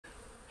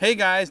Hey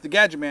guys, the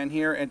Gadget Man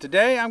here, and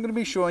today I'm going to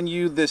be showing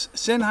you this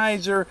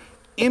Sennheiser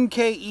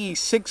MKE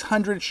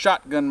 600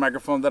 shotgun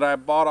microphone that I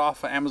bought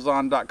off of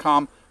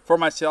Amazon.com for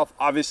myself.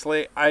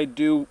 Obviously, I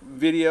do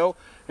video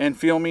and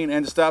filming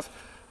and stuff,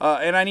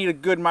 and I need a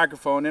good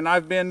microphone. And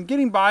I've been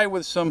getting by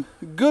with some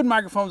good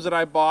microphones that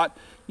I bought,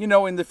 you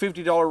know, in the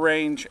 $50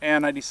 range,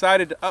 and I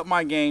decided to up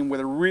my game with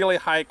a really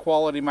high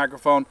quality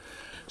microphone.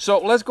 So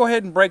let's go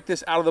ahead and break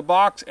this out of the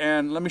box,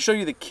 and let me show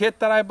you the kit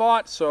that I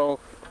bought. So,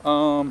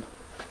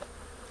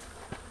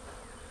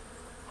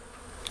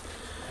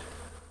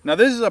 now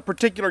this is a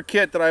particular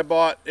kit that I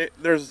bought.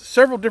 There's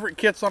several different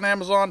kits on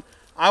Amazon.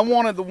 I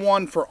wanted the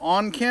one for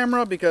on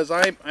camera because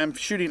I'm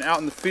shooting out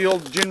in the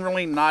field,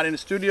 generally not in a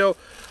studio.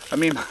 I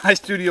mean, my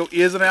studio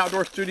is an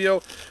outdoor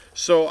studio,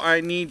 so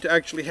I need to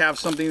actually have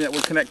something that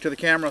would connect to the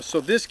camera. So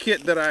this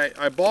kit that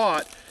I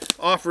bought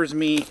offers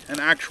me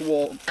an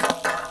actual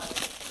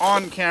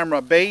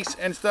on-camera base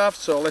and stuff.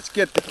 So let's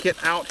get the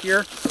kit out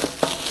here.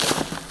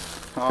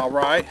 All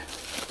right.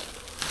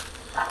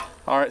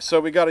 Alright, so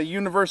we got a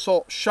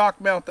universal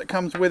shock mount that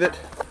comes with it,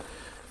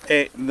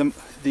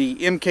 the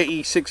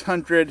MKE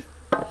 600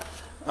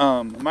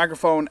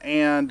 microphone,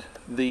 and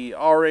the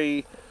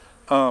Auray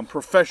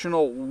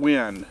professional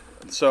wind.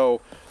 So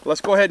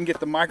let's go ahead and get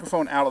the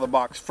microphone out of the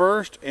box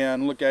first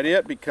and look at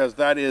it, because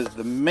that is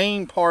the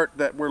main part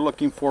that we're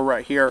looking for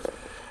right here.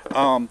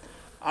 I'm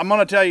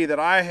going to tell you that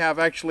I have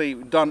actually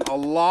done a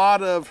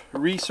lot of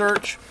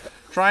research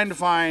trying to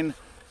find,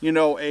 you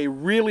know, a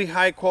really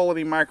high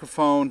quality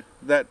microphone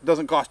that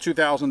doesn't cost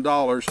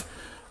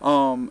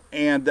 $2,000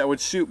 and that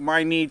would suit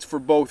my needs for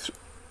both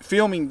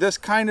filming this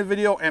kind of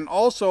video, and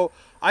also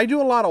I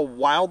do a lot of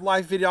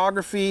wildlife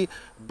videography,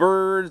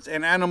 birds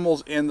and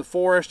animals in the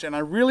forest, and I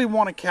really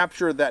want to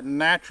capture that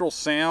natural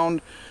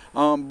sound,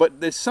 but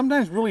it's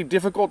sometimes really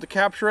difficult to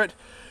capture it.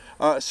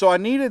 So I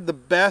needed the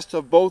best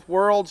of both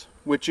worlds,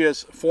 which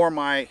is for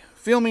my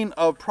filming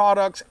of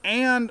products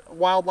and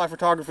wildlife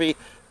photography.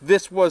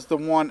 This was the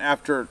one,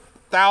 after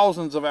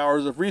thousands of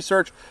hours of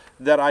research,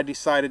 that I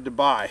decided to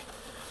buy.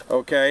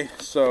 Okay,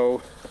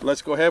 so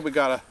let's go ahead. We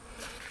got a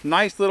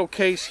nice little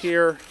case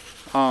here,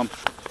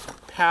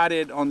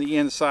 padded on the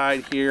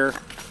inside here.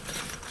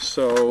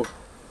 So,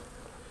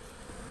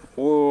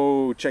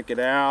 whoa, check it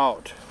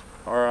out.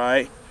 All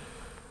right,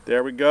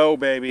 there we go,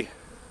 baby.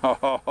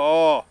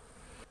 Oh,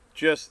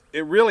 just,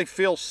 it really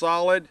feels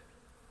solid.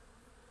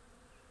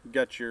 You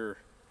got your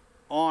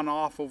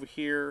on-off over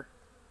here,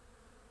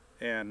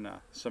 and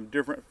some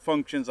different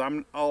functions.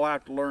 I'll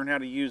have to learn how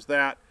to use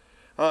that.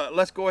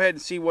 Let's go ahead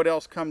and see what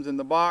else comes in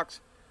the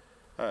box.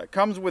 It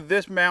comes with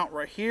this mount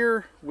right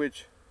here,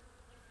 which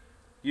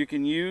you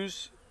can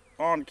use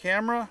on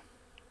camera.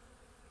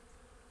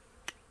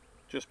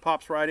 Just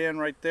pops right in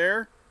right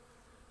there.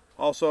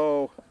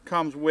 Also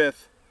comes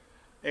with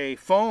a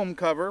foam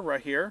cover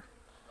right here.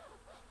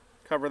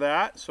 Cover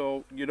that,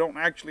 so you don't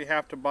actually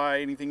have to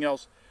buy anything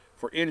else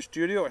for in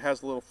studio. It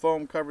has a little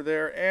foam cover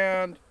there,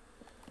 and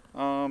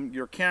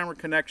your camera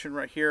connection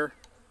right here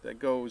that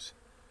goes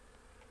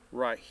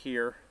right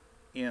here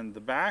in the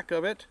back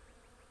of it.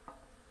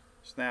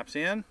 Snaps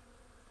in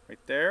right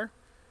there.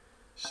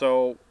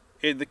 So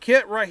the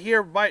kit right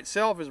here by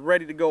itself is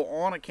ready to go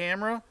on a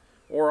camera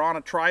or on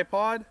a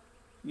tripod,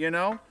 you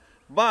know,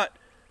 but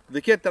the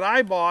kit that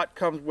I bought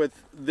comes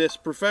with this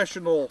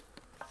professional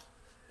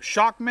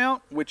shock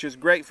mount, which is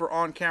great for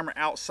on camera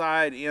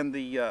outside in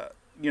the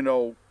you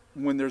know,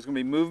 when there's going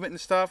to be movement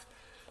and stuff.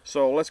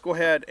 So let's go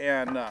ahead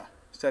and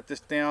set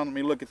this down. Let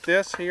me look at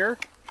this here.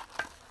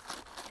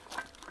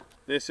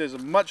 This is a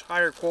much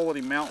higher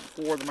quality mount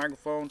for the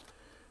microphone.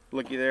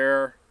 Looky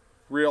there,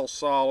 real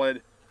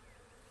solid,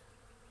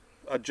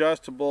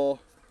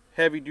 adjustable,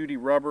 heavy duty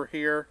rubber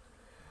here.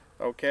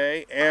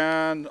 Okay,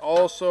 and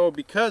also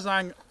because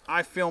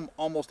I film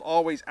almost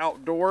always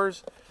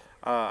outdoors,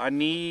 I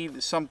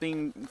need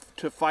something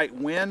to fight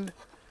wind,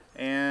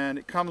 and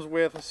it comes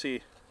with, let's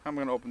see, I'm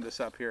going to open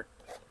this up here.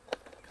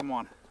 Come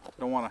on,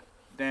 don't want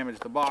to damage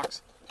the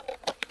box.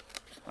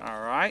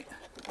 All right.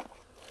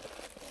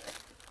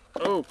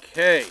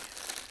 Okay.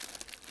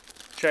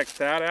 Check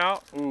that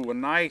out. Ooh, a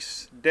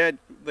nice dead,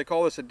 they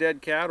call this a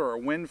dead cat or a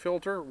wind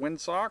filter, wind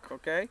sock.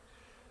 Okay.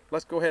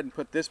 Let's go ahead and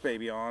put this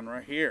baby on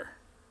right here.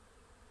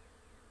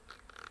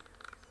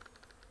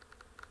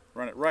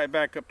 Run it right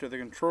back up to the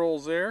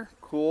controls there.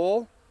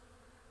 Cool.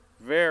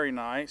 Very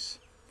nice.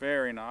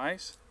 Very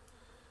nice.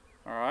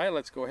 All right,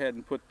 let's go ahead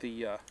and put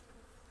the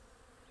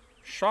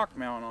shock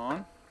mount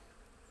on.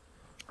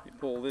 You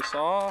pull this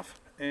off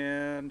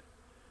and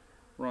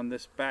run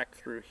this back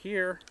through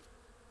here,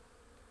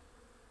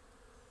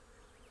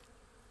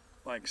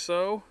 like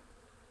so.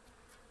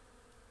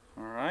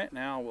 All right,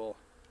 now we'll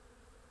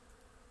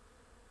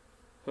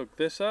hook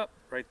this up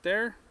right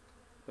there,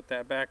 put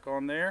that back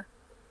on there.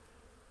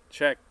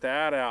 Check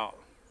that out.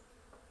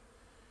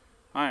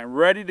 I am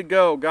ready to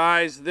go,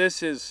 guys.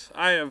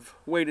 I have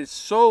waited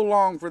so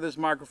long for this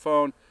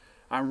microphone.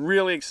 I'm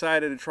really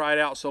excited to try it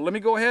out. So let me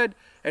go ahead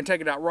and take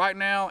it out right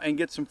now and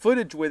get some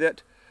footage with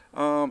it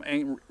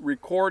and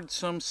record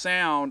some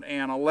sound,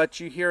 and I'll let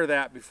you hear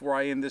that before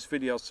I end this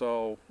video.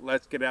 So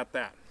let's get at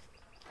that.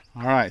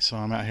 Alright, so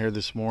I'm out here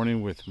this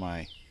morning with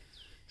my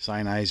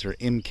Sennheiser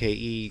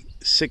MKE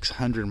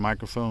 600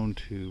 microphone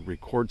to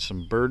record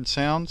some bird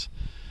sounds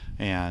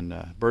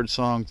and bird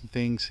songs and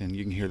things, and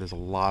you can hear there's a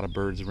lot of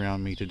birds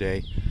around me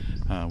today.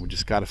 We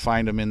just got to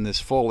find them in this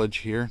foliage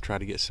here, try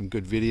to get some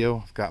good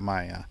video. I've got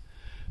my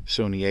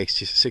Sony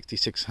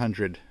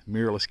a6600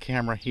 mirrorless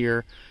camera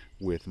here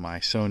with my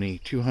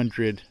Sony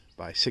 200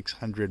 by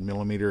 600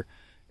 millimeter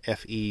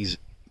FE's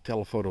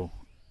telephoto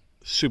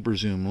super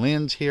zoom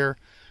lens here,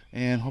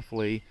 and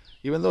hopefully,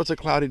 even though it's a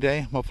cloudy day,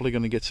 I'm hopefully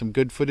going to get some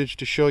good footage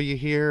to show you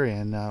here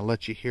and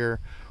let you hear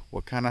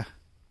what kind of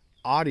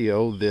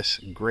audio this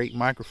great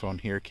microphone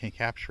here can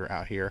capture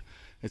out here.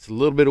 It's a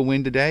little bit of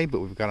wind today, but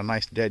we've got a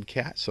nice dead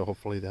cat, so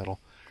hopefully that'll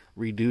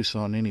reduce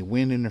on any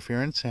wind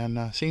interference,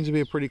 and seems to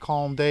be a pretty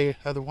calm day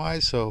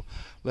otherwise. So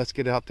let's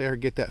get out there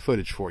and get that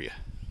footage for you.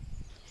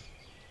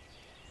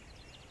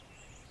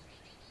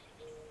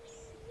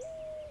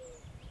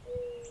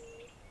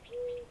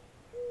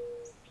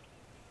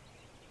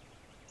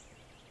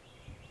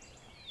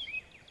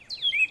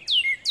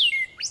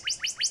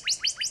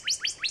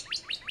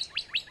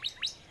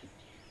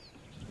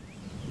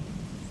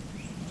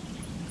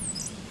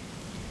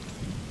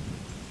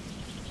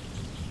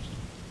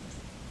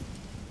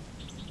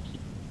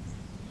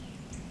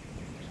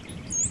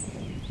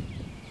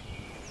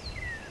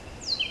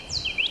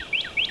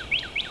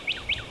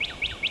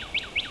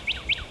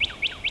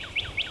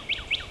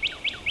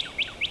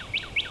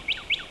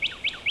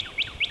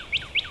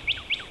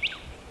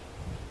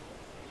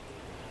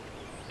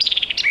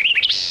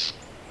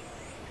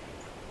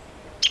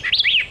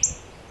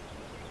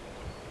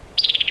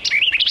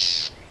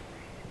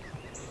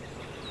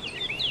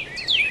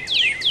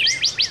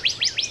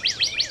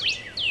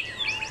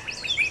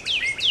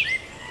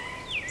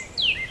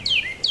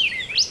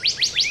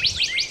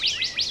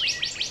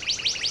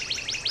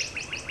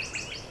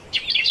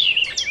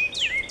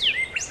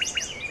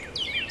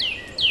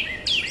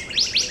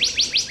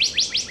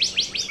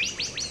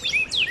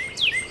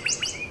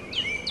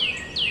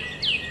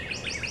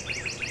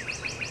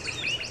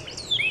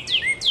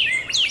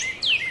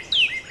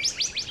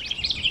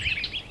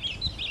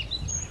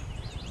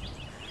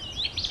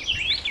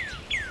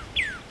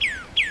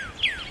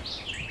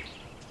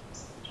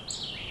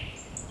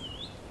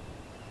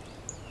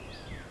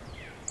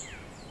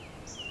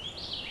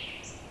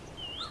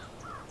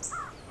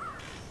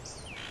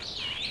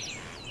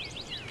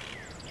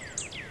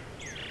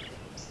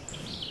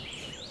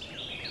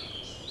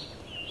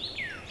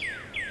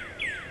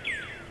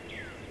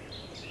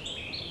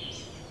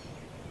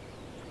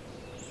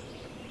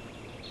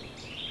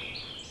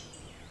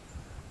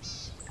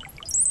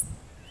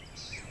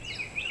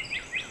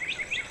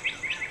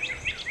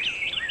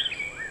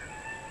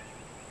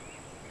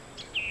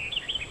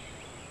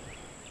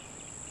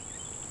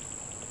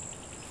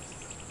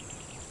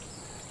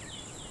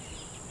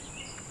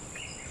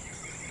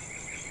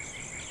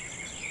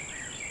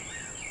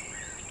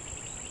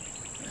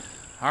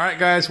 Alright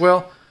guys,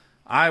 well,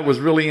 I was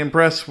really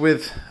impressed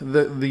with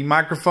the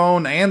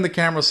microphone and the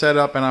camera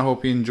setup, and I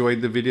hope you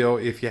enjoyed the video.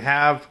 If you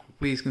have,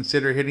 please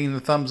consider hitting the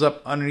thumbs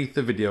up underneath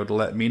the video to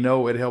let me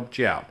know it helped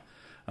you out.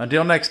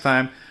 Until next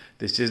time,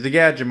 this is the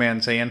Gadget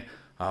Man saying,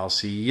 I'll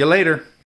see you later.